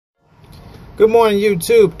Good morning,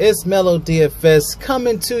 YouTube. It's Mellow DFS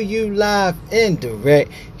coming to you live and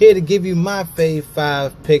direct, here to give you my fave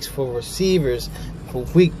 5 picks for receivers for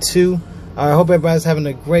week 2. I hope everybody's having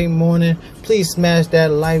a great morning. Please smash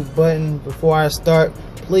that like button before I start.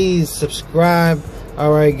 Please subscribe.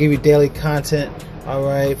 Alright, give you daily content.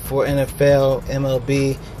 Alright, for NFL,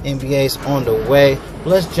 MLB, NBA's on the way.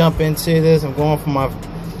 Let's jump into this. I'm going from my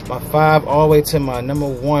 5 all the way to my number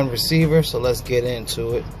 1 receiver, so let's get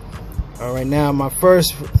into it. Alright, now my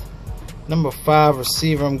first number 5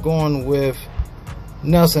 receiver, I'm going with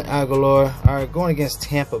Nelson Aguilar. Alright, going against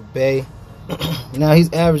Tampa Bay. Now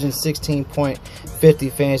he's averaging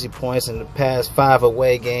 16.50 fantasy points in the past 5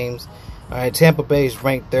 away games. Alright, Tampa Bay is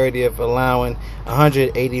ranked 30th, allowing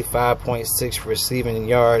 185.6 receiving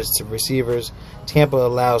yards to receivers. Tampa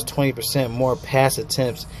allows 20% more pass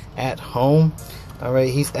attempts at home.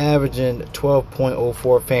 Alright, he's averaging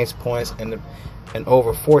 12.04 fantasy points in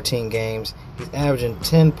over 14 games. He's averaging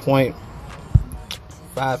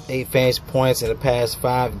 10.58 fantasy points in the past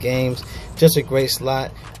 5 games. Just a great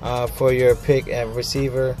slot for your pick at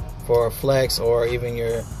receiver for a flex or even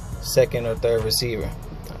your second or third receiver.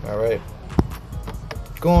 Alright,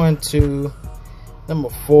 going to number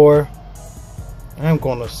 4, I'm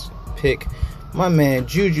going to pick my man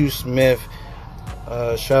Juju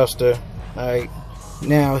Smith-Schuster. Alright,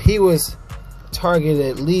 now he was targeted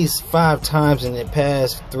at least 5 times in the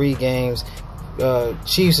past 3 games.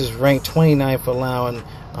 Chiefs is ranked 29th, allowing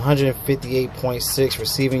 158.6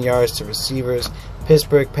 receiving yards to receivers.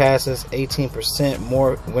 Pittsburgh passes 18%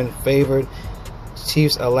 more when favored.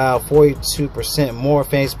 Chiefs allow 42% more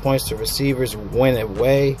fantasy points to receivers when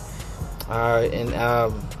away, and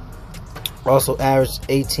also averaged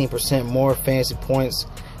 18% more fantasy points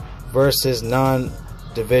versus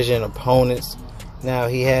non-division opponents. Now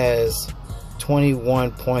he has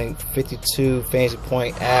 21.52 fantasy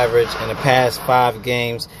point average in the past 5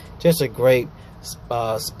 games. Just a great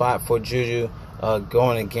spot for Juju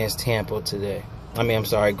going against Tampa today.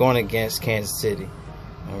 Going against Kansas City.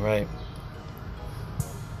 Alright.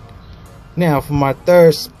 Now for my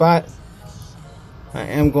third spot, I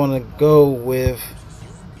am going to go with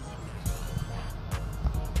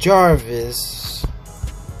Jarvis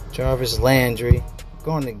Landry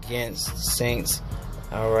going against Saints.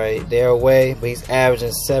 Alright, they're away, but he's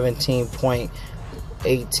averaging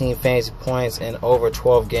 17.18 fantasy points in over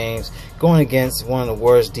 12 games. Going against one of the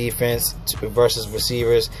worst defense versus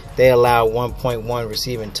receivers. They allow 1.1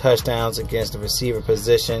 receiving touchdowns against the receiver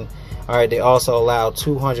position. Alright, they also allow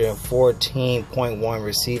 214.1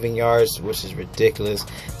 receiving yards, which is ridiculous.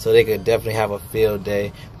 So they could definitely have a field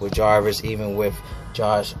day with Jarvis, even with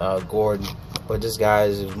Josh Gordon. But this guy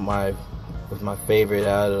was my favorite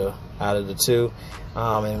out of the two.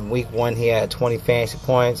 In week 1 he had 20 fantasy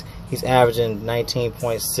points. He's averaging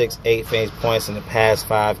 19.68 fantasy points in the past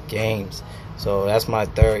 5 games. So that's my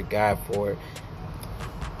third guy for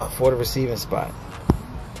the receiving spot.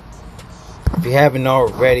 If you haven't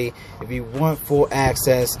already, if you want full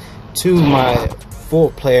access to my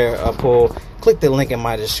full player pool, click the link in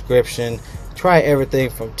my description. Try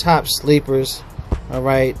everything from top sleepers,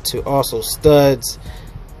 alright, to also studs.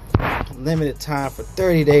 Limited time for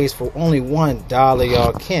 30 days for only $1.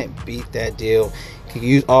 Y'all can't beat that deal.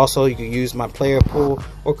 You can use my player pool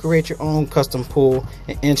or create your own custom pool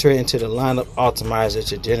and enter it into the lineup optimizer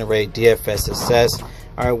to generate DFS success.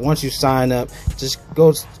 Alright, once you sign up, just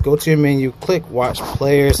go to your menu, click watch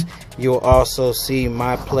players. You'll also see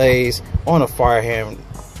my plays on the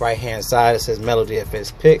right hand side. It says Mellow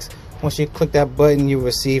DFS picks. Once you click that button, you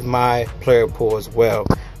receive my player pool as well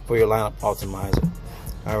for your lineup optimizer.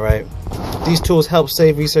 Alright, these tools help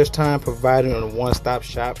save research time, providing a one-stop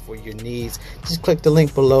shop for your needs. Just click the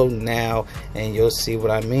link below now and you'll see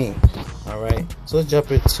what I mean. Alright, so let's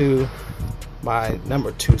jump into my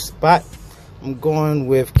number 2 spot. I'm going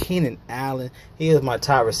with Keenan Allen. He was my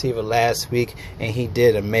top receiver last week and he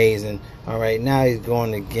did amazing. Alright, now he's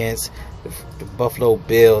going against the Buffalo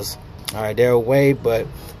Bills. Alright, they're away, but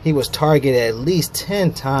he was targeted at least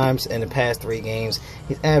 10 times in the past 3 games.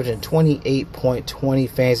 He's averaging 28.20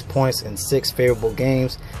 fantasy points in 6 favorable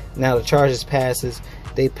games. Now the Chargers passes,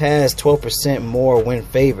 they pass 12% more when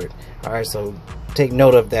favored. Alright, so take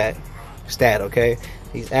note of that stat, okay?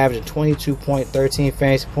 He's averaging 22.13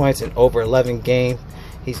 fantasy points in over 11 games.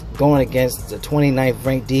 He's going against the 29th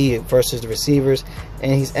ranked D versus the receivers,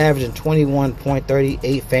 and he's averaging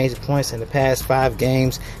 21.38 fantasy points in the past 5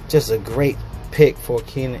 games. Just a great pick for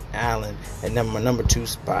Keenan Allen at number 2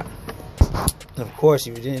 spot. And of course,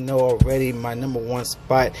 if you didn't know already, my number 1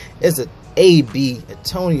 spot is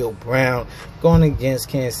Antonio Brown, going against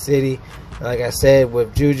Kansas City. Like I said,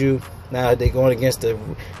 with Juju Now they're going against the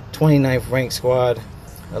 29th ranked squad,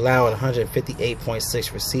 allowing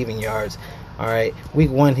 158.6 receiving yards. All right,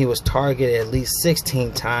 week 1 he was targeted at least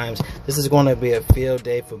 16 times. This is going to be a field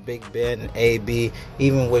day for Big Ben and AB,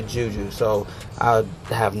 even with Juju. So I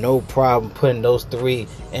have no problem putting those 3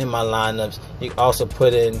 in my lineups. You can also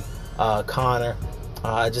put in Connor.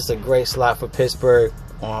 Just a great slot for Pittsburgh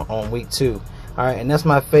on week 2. All right, and that's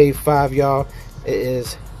my fave 5, y'all. It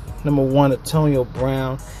is number 1, Antonio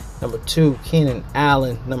Brown. Number 2, Keenan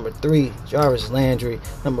Allen. Number 3, Jarvis Landry.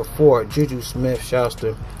 Number 4, Juju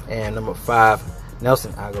Smith-Schuster. And number 5,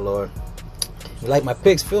 Nelson Aguilar. If you like my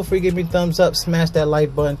picks, feel free to give me a thumbs up. Smash that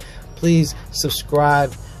like button. Please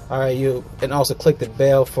subscribe. All right, and also click the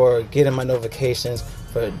bell for getting my notifications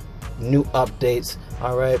for new updates.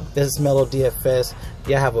 All right, this is Mellow DFS.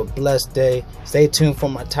 Y'all have a blessed day. Stay tuned for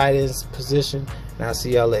my tight ends position, and I'll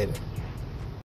see y'all later.